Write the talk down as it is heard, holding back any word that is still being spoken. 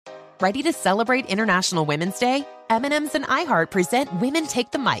Ready to celebrate International Women's Day? M&M's and iHeart present Women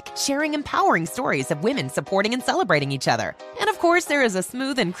Take the Mic, sharing empowering stories of women supporting and celebrating each other. And of course, there is a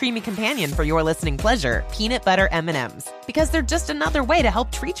smooth and creamy companion for your listening pleasure, peanut butter M&M's. Because they're just another way to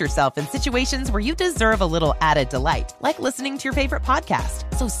help treat yourself in situations where you deserve a little added delight, like listening to your favorite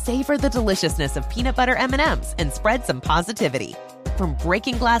podcast. So savor the deliciousness of peanut butter M&M's and spread some positivity. From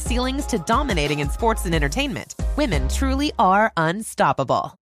breaking glass ceilings to dominating in sports and entertainment, women truly are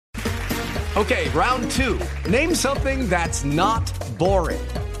unstoppable. Okay, round two. Name something that's not boring.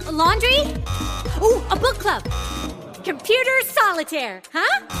 A laundry? Ooh, a book club. Computer solitaire,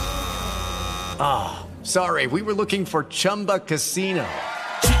 huh? Ah, sorry, we were looking for Chumba Casino.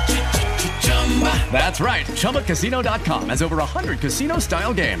 That's right, ChumbaCasino.com has over 100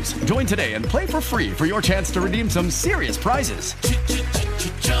 casino-style games. Join today and play for free for your chance to redeem some serious prizes.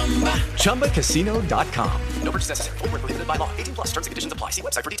 ChumbaCasino.com. No purchase necessary. Void where prohibited by law. 18+ terms and conditions apply. See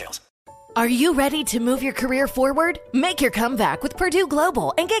website for details. Are you ready to move your career forward? Make your comeback with Purdue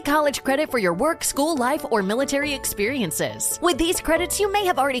Global and get college credit for your work, school life, or military experiences. With these credits, you may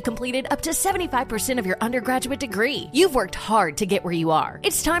have already completed up to 75% of your undergraduate degree. You've worked hard to get where you are.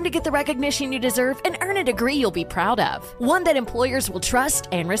 It's time to get the recognition you deserve and earn a degree you'll be proud of. One that employers will trust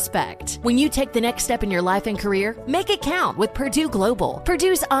and respect. When you take the next step in your life and career, make it count with Purdue Global,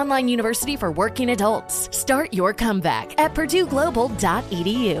 Purdue's online university for working adults. Start your comeback at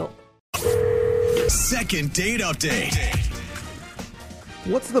purdueglobal.edu. Second date update.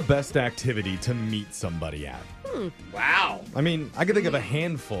 What's the best activity to meet somebody at? Wow. I mean, I could think of a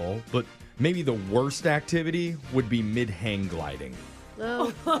handful, but maybe the worst activity would be mid-hang gliding.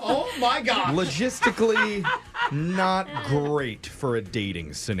 Oh my God. Logistically, not great for a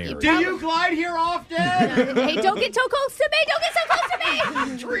dating scenario. Do you glide here often? Hey, don't get so close to me! Don't get so close to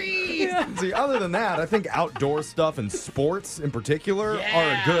me! Trees. See, other than that, I think outdoor stuff and sports in particular are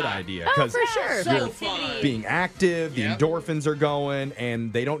a good idea. Oh, for sure. So fun. Being active, the Yep. endorphins are going,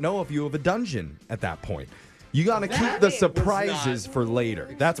 and they don't know if you have a dungeon at that point. You got to keep That the was surprises not for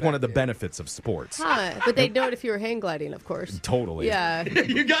later. That's one of the benefits of sports. Huh, but they'd know it if you were hang gliding, of course. Totally. Yeah.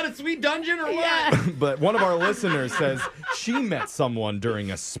 You got a sweet dungeon or what? Yeah. But one of our listeners says she met someone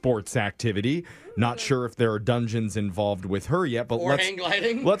during a sports activity. Not sure if there are dungeons involved with her yet, but Or hang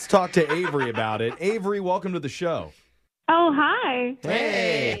gliding. let's talk to Avery about it. Avery, welcome to the show. Oh, hi.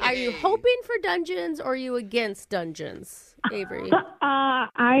 Hey. Are you hoping for dungeons or are you against dungeons, Avery?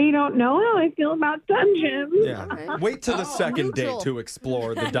 I don't know how I feel about dungeons. Yeah. Wait till the second neutral. date to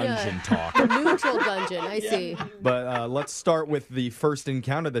explore the dungeon talk. Neutral dungeon, I see. But let's start with the first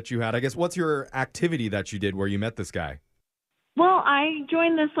encounter that you had. I guess, what's your activity that you did where you met this guy? Well, I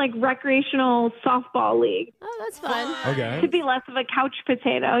joined this recreational softball league Oh, that's fun. Okay. to be less of a couch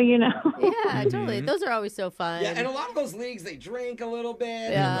potato, you know. Yeah, totally. Those are always so fun. Yeah, and a lot of those leagues, they drink a little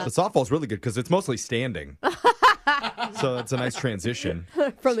bit. Yeah. The softball's really good because it's mostly standing. So that's a nice transition.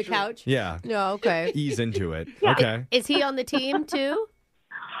 From the couch? Yeah. No, okay. Ease into it. Yeah. Okay. Is he on the team too?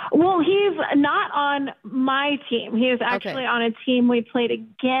 Well, he's not on my team. He is actually on a team we played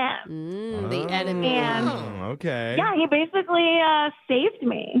against. The enemy. And Oh, okay. yeah, he basically saved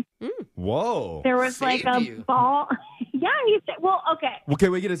me. Whoa. There was Saved a you. ball. Yeah, okay. Well,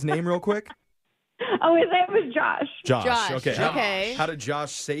 can we get his name real quick? Oh, his name was Josh. Josh. Josh, Okay. okay. How did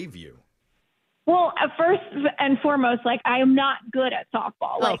Josh save you? Well, first and foremost, I am not good at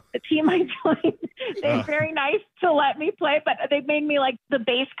softball. The team I joined, they're very nice to let me play, but they made me the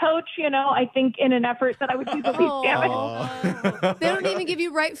base coach, I think in an effort that I would do the least damage. They don't even give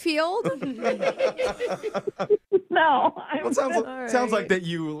you right field? No. Well, sounds like that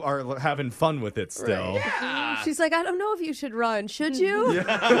you are having fun with it still. She's like, I don't know if you should run. Should you?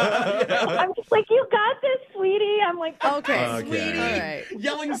 I'm just you got this, sweetie. I'm like, Okay. Okay. All right.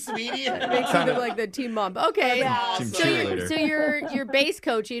 Yelling sweetie. Makes you look like the team mom. Okay. Team So cheerleader. you're base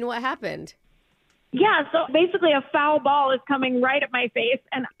coaching. What happened? yeah. So basically a foul ball is coming right at my face.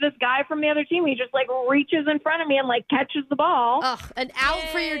 And this guy from the other team, he just reaches in front of me and catches the ball. Ugh, an out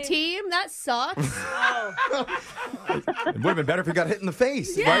for your team? That sucks. It would have been better if he got hit in the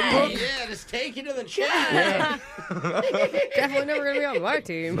face. Right, Brooke? Yeah, just take you to the chin. Definitely never going to be on my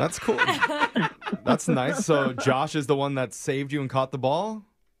team. That's cool. That's nice. So Josh is the one that saved you and caught the ball?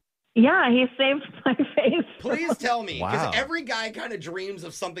 Yeah, he saved my face. Please tell me, because Wow. every guy kind of dreams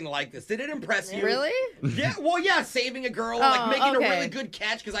of something like this. Did it impress you? Really? Yeah, well, yeah, saving a girl, making a really good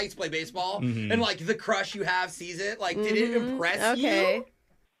catch, because I used to play baseball, and the crush you have sees it. Did it impress you? Okay.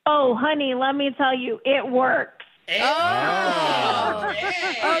 Oh, honey, let me tell you, it works.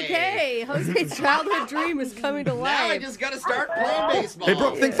 Okay. Jose's childhood dream is coming to life. Now I just got to start playing baseball. Hey,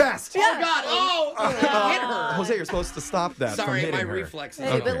 Brooke, think fast. Oh, God. Hit her. Jose, you're supposed to stop that from Sorry, hitting my her. reflexes.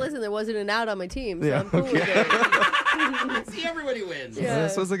 Hey, but listen, there wasn't an out on my team, so I'm cool with it. See, everybody wins. Yeah.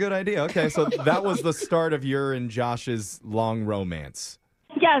 This was a good idea. Okay, so that was the start of your and Josh's long romance.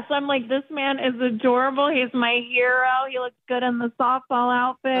 Yes, I'm like, this man is adorable. He's my hero. He looks good in the softball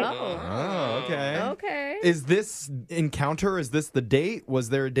outfit. Oh, okay. Okay. Is this encounter, is this the date? Was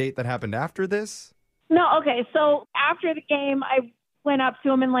there a date that happened after this? No, okay. So after the game, I went up to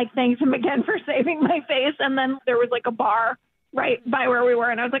him and like thanked him again for saving my face. And then there was like a bar right by where we were.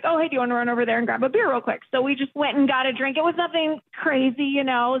 And I was like, oh, hey, do you want to run over there and grab a beer real quick? So we just went and got a drink. It was nothing crazy, you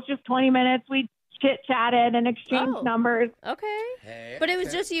know, it was just 20 minutes. We chit-chatted and exchanged numbers. Okay. Hey, But it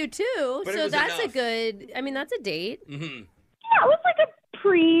was just you two, But it so was that's enough. that's a date. Mm-hmm. Yeah, it was like a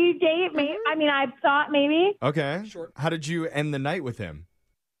pre-date. Maybe. I mean, I thought maybe. Okay. Short. How did you end the night with him?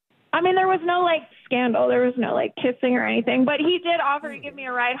 I mean, there was no like scandal. There was no like kissing or anything. But he did offer to give me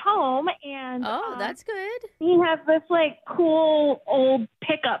a ride home, and That's good. he has this like cool old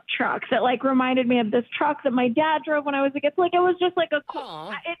pickup truck that like reminded me of this truck that my dad drove when I was a kid. Like it was just like a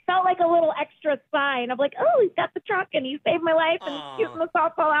cool. It felt like a little extra sign of like, oh, he's got the truck and he saved my life and he's cute in the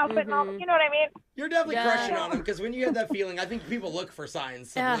softball outfit and all. You know what I mean? You're definitely crushing on him because when you have that feeling, I think people look for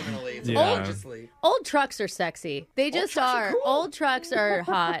signs subliminally, subconsciously. Old trucks are sexy. They just are. Cool. Old trucks are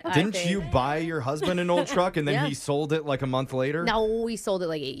hot. I Didn't think. you buy your husband an old truck and then Yeah. he sold it like a month later? No, we sold it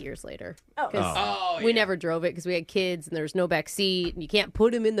like 8 years later. We never drove it because we had kids and there was no back seat and you can't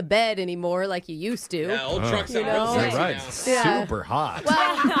put him in the bed anymore like you used to. Yeah, old trucks sound know? real You're sexy right. now. Yeah. Super hot.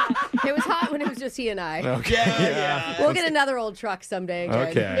 Well, it was hot when it was just he and I. Okay. Yeah. We'll get another old truck someday. Jen.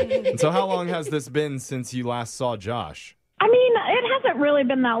 Okay. And so how long has this been since you last saw Josh? I mean, it hasn't really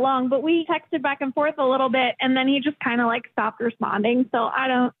been that long, but we texted back and forth a little bit, and then he just kind of like stopped responding. So I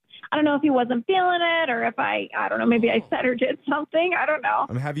don't know if he wasn't feeling it or if I don't know, maybe I said or did something. I don't know.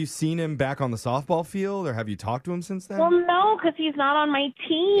 I mean, have you seen him back on the softball field or have you talked to him since then? Well, no, because he's not on my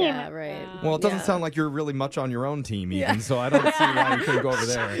team. Yeah, right. Well, it doesn't sound like you're really much on your own team even, so I don't see why you couldn't go over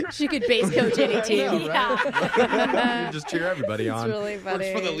there. She could base coach any team. You just cheer everybody It's on. really funny.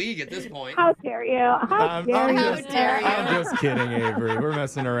 Works for the league at this point. How dare you? How dare you? How dare you? I'm just kidding, Avery. We're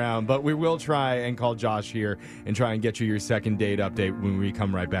messing around, but we will try and call Josh here and try and get you your second date update when we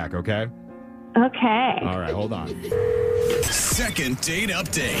come right back, okay? Okay. All right, hold on. Second date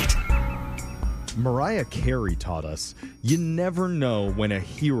update. Mariah Carey taught us you never know when a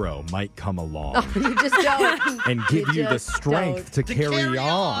hero might come along You just don't. and give you the just strength to carry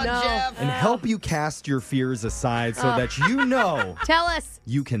on No. Jeff. and help you cast your fears aside so that you know Tell us.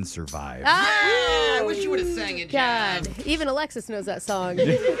 you can survive. I wish you would have sang it, God, Jeff. even Alexis knows that song.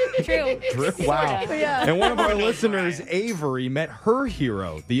 Wow. Yeah. And one of our Everyone knows listeners, Mariah. Avery, met her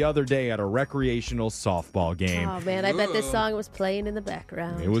hero the other day at a recreational softball game. Oh man, I bet this song was playing in the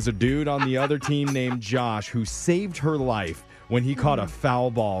background. It was a dude on the other team named Josh who saved her life when he caught a foul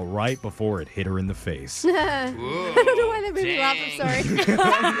ball right before it hit her in the face. I don't know why that made me laugh. I'm sorry.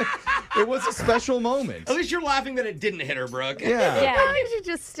 It was a special moment. At least you're laughing that it didn't hit her, Brooke. Yeah. How is she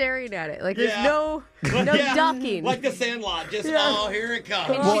just staring at it? Like there's Yeah. no Yeah. ducking. Like the Sandlot. Just, oh, here it comes.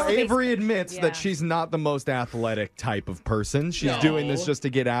 Well, She's- Avery admits that she's not the most athletic type of person. She's No. doing this just to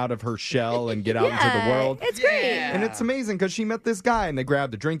get out of her shell and get out into the world. It's great. Yeah. And it's amazing because she met this guy and they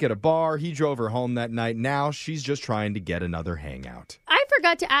grabbed a drink at a bar. He drove her home that night. Now she's just trying to get another hangout. I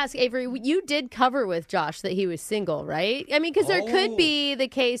forgot to ask, Avery, you did cover with Josh that he was single, right? I mean, because there could Oh. be the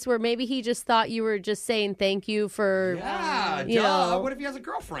case where maybe he just thought you were just saying thank you for, Yeah, you duh. know. What if he has a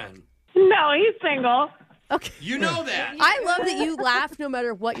girlfriend? No, he's single. Okay. You know that. I love that you laugh no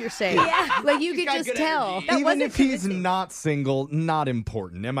matter what you're saying. Yeah. Like you He's could got just good tell. energy. Even if he's not single, not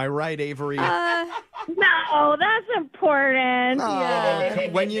important. Am I right, Avery? No, that's important. Aw,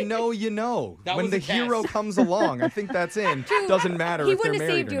 when you know, you know. That When was the a test. hero comes along, I think that's in. Doesn't matter He if they're wouldn't have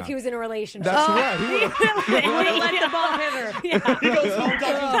married saved or you not. if he was in a relationship. That's right. He would've- let the ball hit her. He goes home,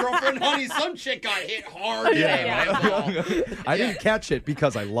 talks to his girlfriend. Honey, some chick got hit hard today. Yeah. by a ball." I didn't catch it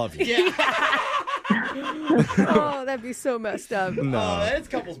because I love you. Yeah. Oh, that'd be so messed up. No. Oh, it's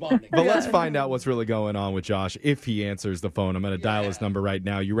couples bonding. But let's find out what's really going on with Josh if he answers the phone. I'm going to dial his number right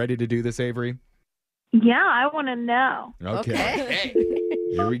now. You ready to do this, Avery? Yeah, I want to know. Okay. Hey.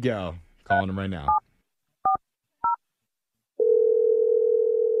 Here we go. Calling him right now.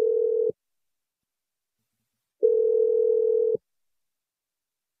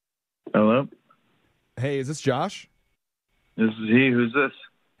 Hello, Hey, is this Josh? this is he. Who's this?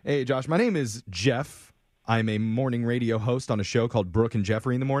 Hey, Josh. My name is Jeff. I'm a morning radio host on a show called Brooke and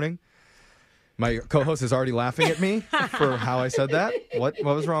Jeffrey in the Morning. My co-host is already laughing at me for how I said that. What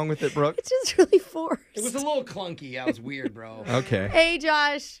was wrong with it, Brooke? It's just really forced. It was a little clunky. That was weird, bro. Okay. Hey,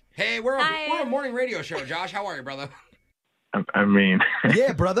 Josh. Hey, we're a morning radio show, Josh. How are you, brother? I mean,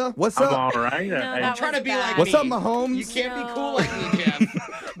 Yeah, brother. What's I'm up? all right. I'm trying to be like What's me. up, Mahomes? You can't be cool like me,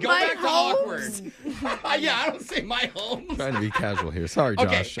 Jeff. Go back to awkward. Yeah, I don't say my home. Trying to be casual here. Sorry,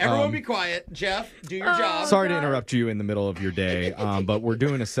 Josh. Okay, everyone be quiet. Jeff, do your job. Sorry to interrupt you in the middle of your day, but we're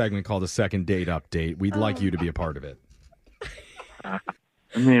doing a segment called a second date update. We'd like you to be a part of it.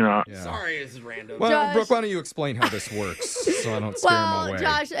 I mean, Sorry, this is random. Well, Josh. Brooke, why don't you explain how this works so I don't scare him away?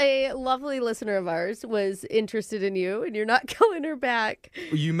 Josh, a lovely listener of ours was interested in you, and you're not calling her back.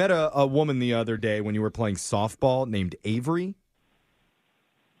 You met a woman the other day when you were playing softball named Avery.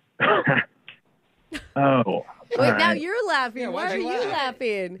 oh. Wait, all now right. you're laughing. Yeah, Why why'd are you you laugh?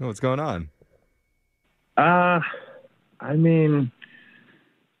 laughing? What's going on? I mean,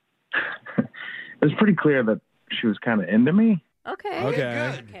 it was pretty clear that she was kind of into me. Okay.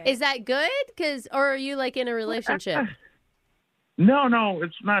 Okay. Good. Is that good? Or are you like in a relationship? No,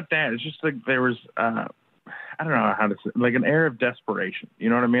 it's not that. It's just like there was, I don't know how to say, like an air of desperation. You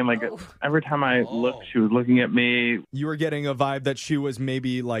know what I mean? Like every time I looked, she was looking at me. You were getting a vibe that she was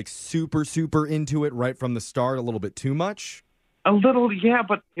maybe like super, super into it right from the start, a little bit too much? A little, yeah,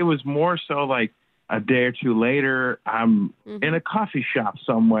 but it was more so like a day or two later, I'm in a coffee shop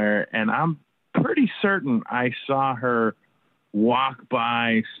somewhere, and I'm pretty certain I saw her walk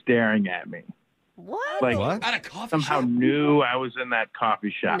by staring at me. What? Like, What? At a coffee somehow shop? knew I was in that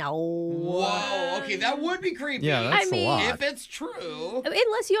coffee shop. No. Whoa. Okay, that would be creepy. Yeah, that's I mean, a lot. If it's true.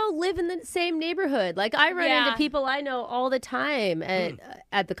 Unless you all live in the same neighborhood. Like, I run into people I know all the time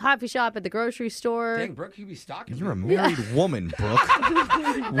at the coffee shop, at the grocery store. Dang, Brooke, you be stalking You're a me. married woman, Brooke.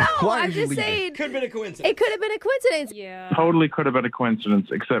 No, Why are I'm you just leaving? saying Could have been a coincidence. it could have been a coincidence. Yeah. Totally could have been a coincidence,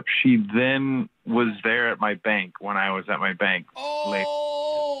 except she then was there at my bank when I was at my bank.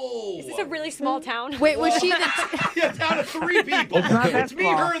 Oh. Is this a really small town? Wait, was she the... Yeah, down to 3 people. It's not that It's me,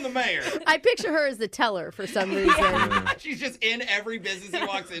 small. her, and the mayor. I picture her as the teller for some reason. She's just in every business he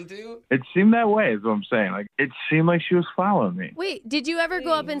walks into. It seemed that way, is what I'm saying. Like, it seemed like she was following me. Wait, did you ever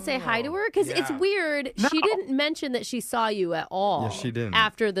go up and say hi to her? Because it's Yeah. weird. No. She didn't mention that she saw you at all. Yeah, she didn't.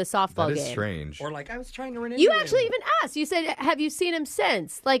 After the softball That is game. strange. Or like, I was trying to run into You him. actually even asked. You said, "Have you seen him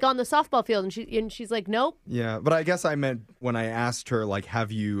since?" Like on the softball field, and she's like, "Nope." Yeah, but I guess I meant when I asked her, like,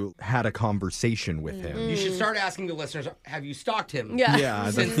 have you had a conversation with him? You should start asking the listeners, have you stalked him? Yeah. Yeah,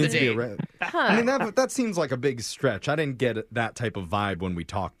 that Since needs the to be a date. I mean, that seems like a big stretch. I didn't get that type of vibe when we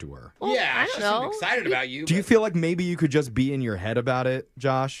talked to her. Well, Yeah, I she don't seemed know. excited about you. Do you but- feel like maybe you could just be in your head about it,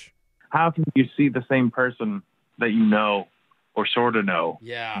 Josh? How can you see the same person that you know or sort of know?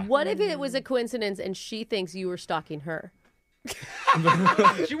 Yeah. What if it was a coincidence and she thinks you were stalking her?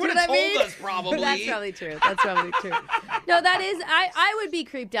 She would have told us probably. That's probably true. That's probably true. No, that is. I would be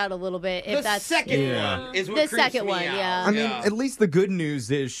creeped out a little bit if The that's second Yeah. one is what The creeps second me one, out. yeah. I mean, at least the good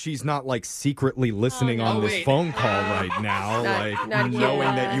news is she's not like secretly listening no. on Oh, this wait. phone call right now, Not- like not knowing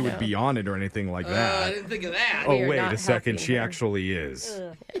yet. that you would No. be on it or anything like I that. didn't think of that. Oh, We are wait not a second. helping She her. actually is.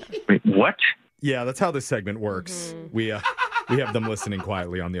 Wait, what? Yeah, that's how this segment works. Mm-hmm. We have them listening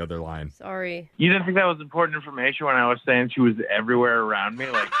quietly on the other line. Sorry. You didn't think that was important information when I was saying she was everywhere around me?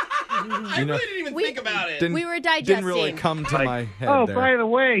 Like, I You know- really didn't even think about it. Didn't, We were digesting. Didn't really come to Like, my head oh, there. by the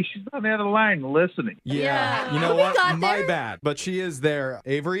way, she's on the other line listening. Yeah. You Yeah. know We what? got My there. bad. But she is there.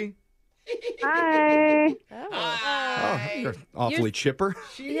 Avery? Hi. Oh. Oh, Hi. you're awfully chipper.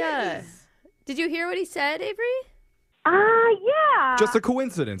 She Yeah. is. Did you hear what he said, Avery? Yeah. Just a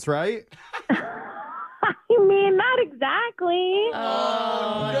coincidence, right? I mean, not exactly.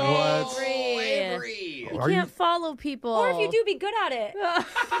 Oh, no. What? Avery. You Are can't you- follow people. Or if you do, be good at it.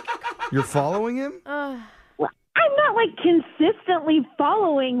 You're following him? Uh, Well, I'm not like consistently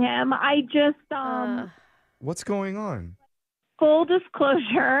following him. I just What's going on? full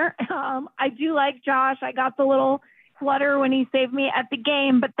disclosure, I do like Josh. I got the little flutter when he saved me at the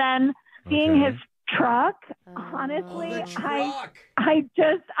game, but then seeing Okay. his truck, Oh, honestly, the truck.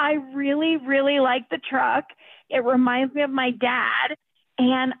 I really, really like the truck. It reminds me of my dad,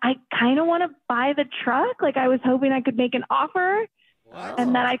 and I kind of want to buy the truck. Like, I was hoping I could make an offer, What? and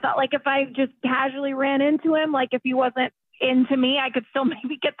then I thought, like, if I just casually ran into him, like, if he wasn't into me, I could still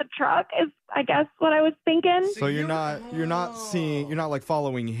maybe get the truck, is, I guess, what I was thinking. So you're not like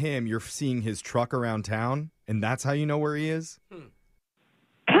following him, you're seeing his truck around town, and that's how you know where he is?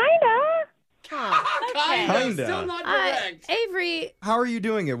 Kinda. Still not correct. Avery. How are you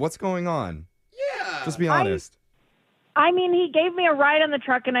doing it? What's going on? Yeah. Just be honest. I mean, he gave me a ride on the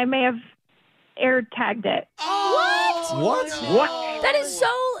truck, and I may have air tagged it. Oh, What? no. What? That is so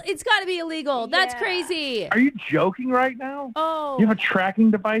It's got to be illegal. That's crazy. Are you joking right now? Oh. You have a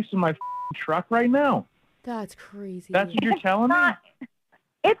tracking device in my truck right now. That's crazy. That's what you're telling me?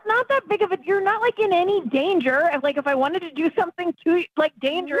 It's not that big of a. You're not like in any danger. If I wanted to do something too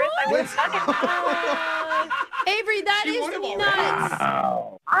dangerous, I would have done it. Avery, that is nuts.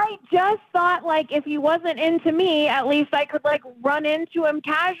 Wow. I just thought if he wasn't into me, at least I could run into him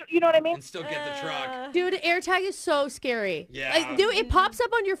casual. You know what I mean? And still get the truck. Dude, AirTag is so scary. Yeah. Dude, it pops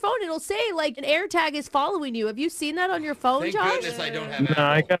up on your phone. It'll say an AirTag is following you. Have you seen that on your phone, Thank Josh? goodness I don't have No,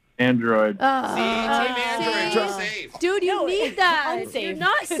 I got Android. Team Android, you're safe. Dude, you need that. Unsafe, You're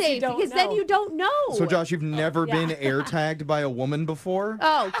not safe because then you don't know. So, Josh, you've never been AirTagged by a woman before?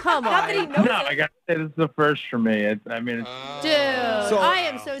 Oh, come on. No, I got to say this is the first for me. Dude, So, I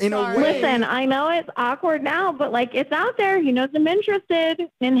am so in a sorry. way- Listen, I know it's awkward now, but it's out there. He knows I'm interested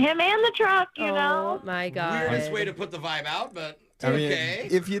in him and the truck. You know. Oh my God. Weirdest way to put the vibe out, but it's I mean, okay.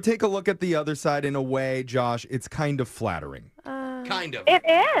 if you take a look at the other side in a way, Josh, it's kind of flattering. Kind of. It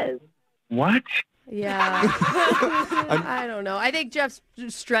is. What? Yeah. I don't know. I think Jeff's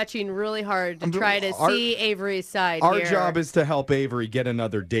stretching really hard to try to see Avery's side Our here. job is to help Avery get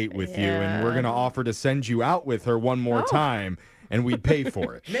another date with you, and we're going to offer to send you out with her one more time, and we'd pay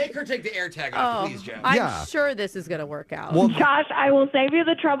for it. Make her take the AirTag off, please, Jeff. I'm sure this is going to work out. Well, Josh, I will save you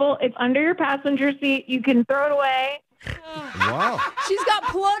the trouble. It's under your passenger seat. You can throw it away. wow. She's got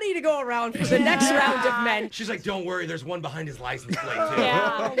plenty to go around for the next round of men. She's like, don't worry, there's one behind his license plate, too.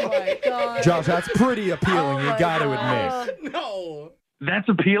 Yeah. Oh my God. Josh, that's pretty appealing, you got to admit. No. That's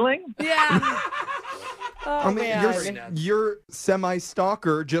appealing? Yeah. Oh, I mean, man. your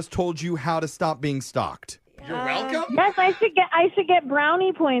semi-stalker just told you how to stop being stalked. You're welcome. Yes, I should get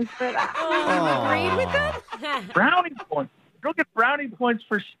brownie points for that. Agreed with them? Brownie points. You'll get brownie points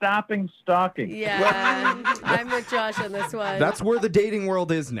for stopping stalking. Yeah. I'm with Josh on this one. That's where the dating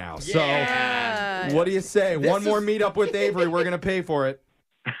world is now. So, Yeah. what do you say? One more meetup with Avery. We're going to pay for it.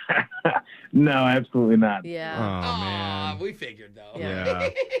 No, absolutely not. Yeah. Oh, man. We figured, though. Yeah.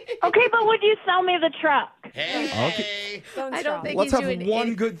 Okay, but would you sell me the truck? Hey. I don't think Let's he's have doing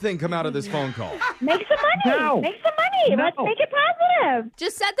one good thing come out of this phone call. Make some money. No. Make some money. No. Let's make it positive.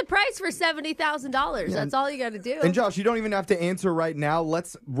 Just set the price for $70,000. That's all you got to do. And Josh, you don't even have to answer right now.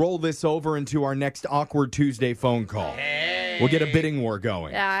 Let's roll this over into our next Awkward Tuesday phone call. Hey. We'll get a bidding war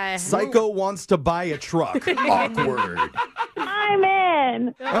going. Uh, Psycho wants to buy a truck. Awkward. I'm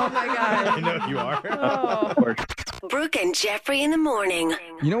in. Oh my God. I know you are. Oh. Brooke and Jeffrey in the morning.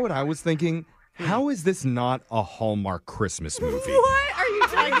 You know what I was thinking? How is this not a Hallmark Christmas movie? What are you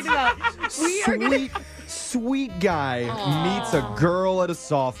talking about? Sweet guy meets a girl at a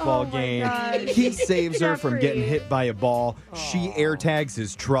softball game. God. He saves her from Jeffrey. getting hit by a ball. She AirTags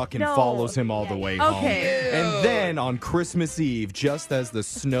his truck and No. follows him all the way home. Okay. And then on Christmas Eve, just as the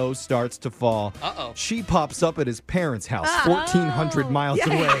snow starts to fall, she pops up at his parents' house, 1,400 miles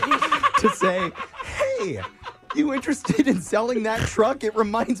away, to say, "Hey, you interested in selling that truck? It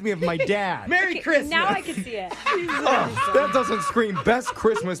reminds me of my dad." Merry Christmas. Now I can see it. Oh, that doesn't scream best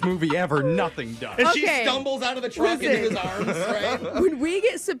Christmas movie ever. Nothing does. And she Okay. stumbles out of the truck into his arms, right? When we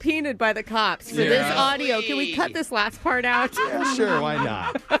get subpoenaed by the cops for this audio, can we cut this last part out? Yeah, sure, why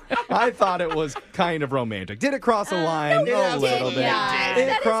not? I thought it was kind of romantic. Did it cross a line? no, a it little didn't. bit. Yeah. It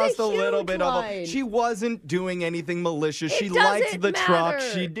That is crossed a a little huge bit of line. a. She wasn't doing anything malicious. She doesn't liked the truck.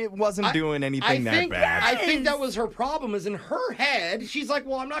 matter. She wasn't doing anything that bad. I think that was her problem. Is in her head, she's like,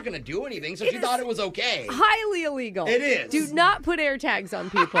 "Well, I'm not going to do anything," so she thought it was okay. Highly illegal. It is. Do not put AirTags on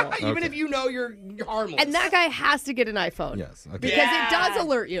people. Even if you know you're harmless. And that guy has to get an iPhone. Yes. Okay. Because it does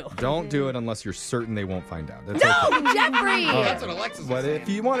alert you. Don't do it unless you're certain they won't find out. That's No, okay. Jeffrey! That's what Alexis But was if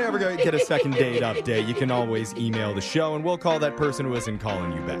you want to ever get a second date update, you can always email the show, and we'll call that person who isn't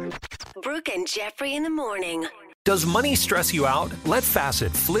calling you back. Brooke and Jeffrey in the morning. Does money stress you out? Let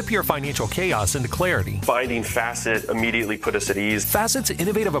Facet flip your financial chaos into clarity. Finding Facet immediately put us at ease. Facet's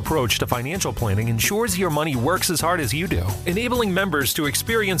innovative approach to financial planning ensures your money works as hard as you do, enabling members to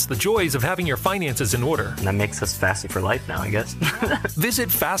experience the joys of having your finances in order. That makes us Facet for life now, I guess.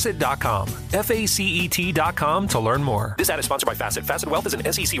 Visit Facet.com, FACET.com to learn more. This ad is sponsored by Facet. Facet Wealth is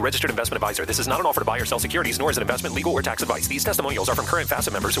an SEC registered investment advisor. This is not an offer to buy or sell securities, nor is it investment, legal, or tax advice. These testimonials are from current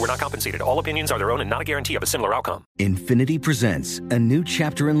Facet members who are not compensated. All opinions are their own and not a guarantee of a similar outcome. Infinity presents a new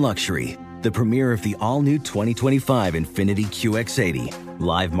chapter in luxury, the premiere of the all-new 2025 Infiniti QX80,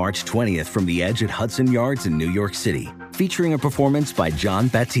 live March 20th from the Edge at Hudson Yards in New York City, featuring a performance by John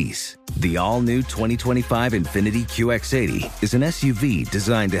Batiste. The all-new 2025 Infiniti QX80 is an SUV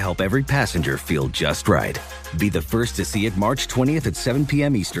designed to help every passenger feel just right. Be the first to see it March 20th at 7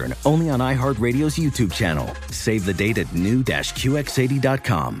 p.m. Eastern, only on iHeartRadio's YouTube channel. Save the date at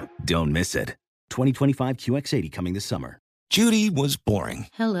new-QX80.com. Don't miss it. 2025 QX80 coming this summer. Judy was boring.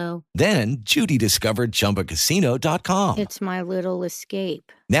 Hello. Then Judy discovered ChumbaCasino.com. It's my little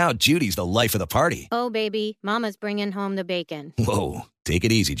escape. Now Judy's the life of the party. Oh, baby, mama's bringing home the bacon. Whoa, take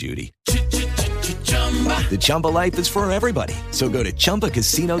it easy, Judy. The Chumba life is for everybody. So go to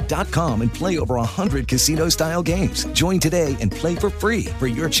ChumbaCasino.com and play over 100 casino-style games. Join today and play for free for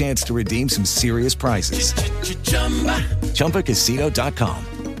your chance to redeem some serious prizes. ChumbaCasino.com.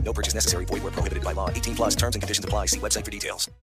 No purchase necessary. Void where prohibited by law. 18 plus terms and conditions apply. See website for details.